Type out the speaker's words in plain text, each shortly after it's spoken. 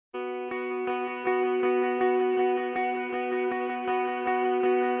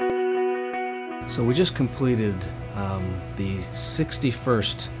So we just completed the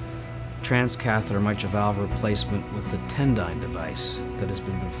 61st transcatheter mitral valve replacement with the Tendyne device that has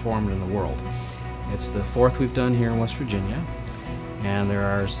been performed in the world. It's the 4th we've done here in West Virginia, and there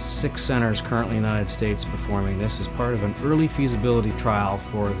are 6 centers currently in the United States performing this as part of an early feasibility trial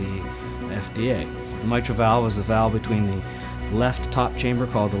for the FDA. The mitral valve is the valve between the left top chamber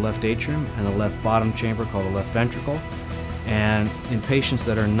called the left atrium and the left bottom chamber called the left ventricle. And in patients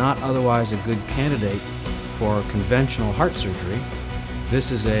that are not otherwise a good candidate for conventional heart surgery,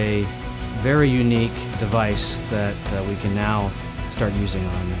 this is a very unique device that we can now start using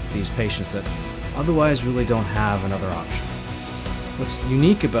on these patients that otherwise really don't have another option. What's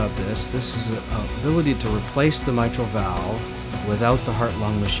unique about this is the ability to replace the mitral valve without the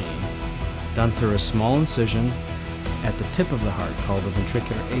heart-lung machine, done through a small incision at the tip of the heart called the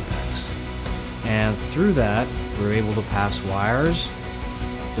ventricular apex. And through that, we're able to pass wires,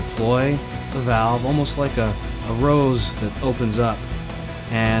 deploy the valve almost like a rose that opens up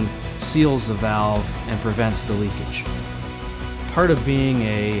and seals the valve and prevents the leakage. Part of being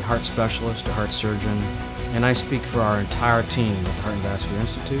a heart specialist, a heart surgeon, and I speak for our entire team at the Heart and Vascular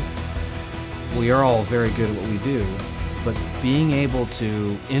Institute, we are all very good at what we do, but being able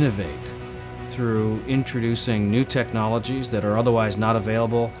to innovate through introducing new technologies that are otherwise not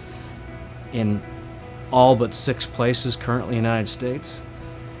available in all but 6 places currently in the United States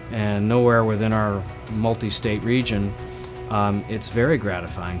and nowhere within our multi-state region, it's very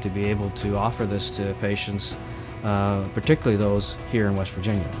gratifying to be able to offer this to patients, particularly those here in West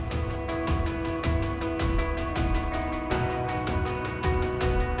Virginia.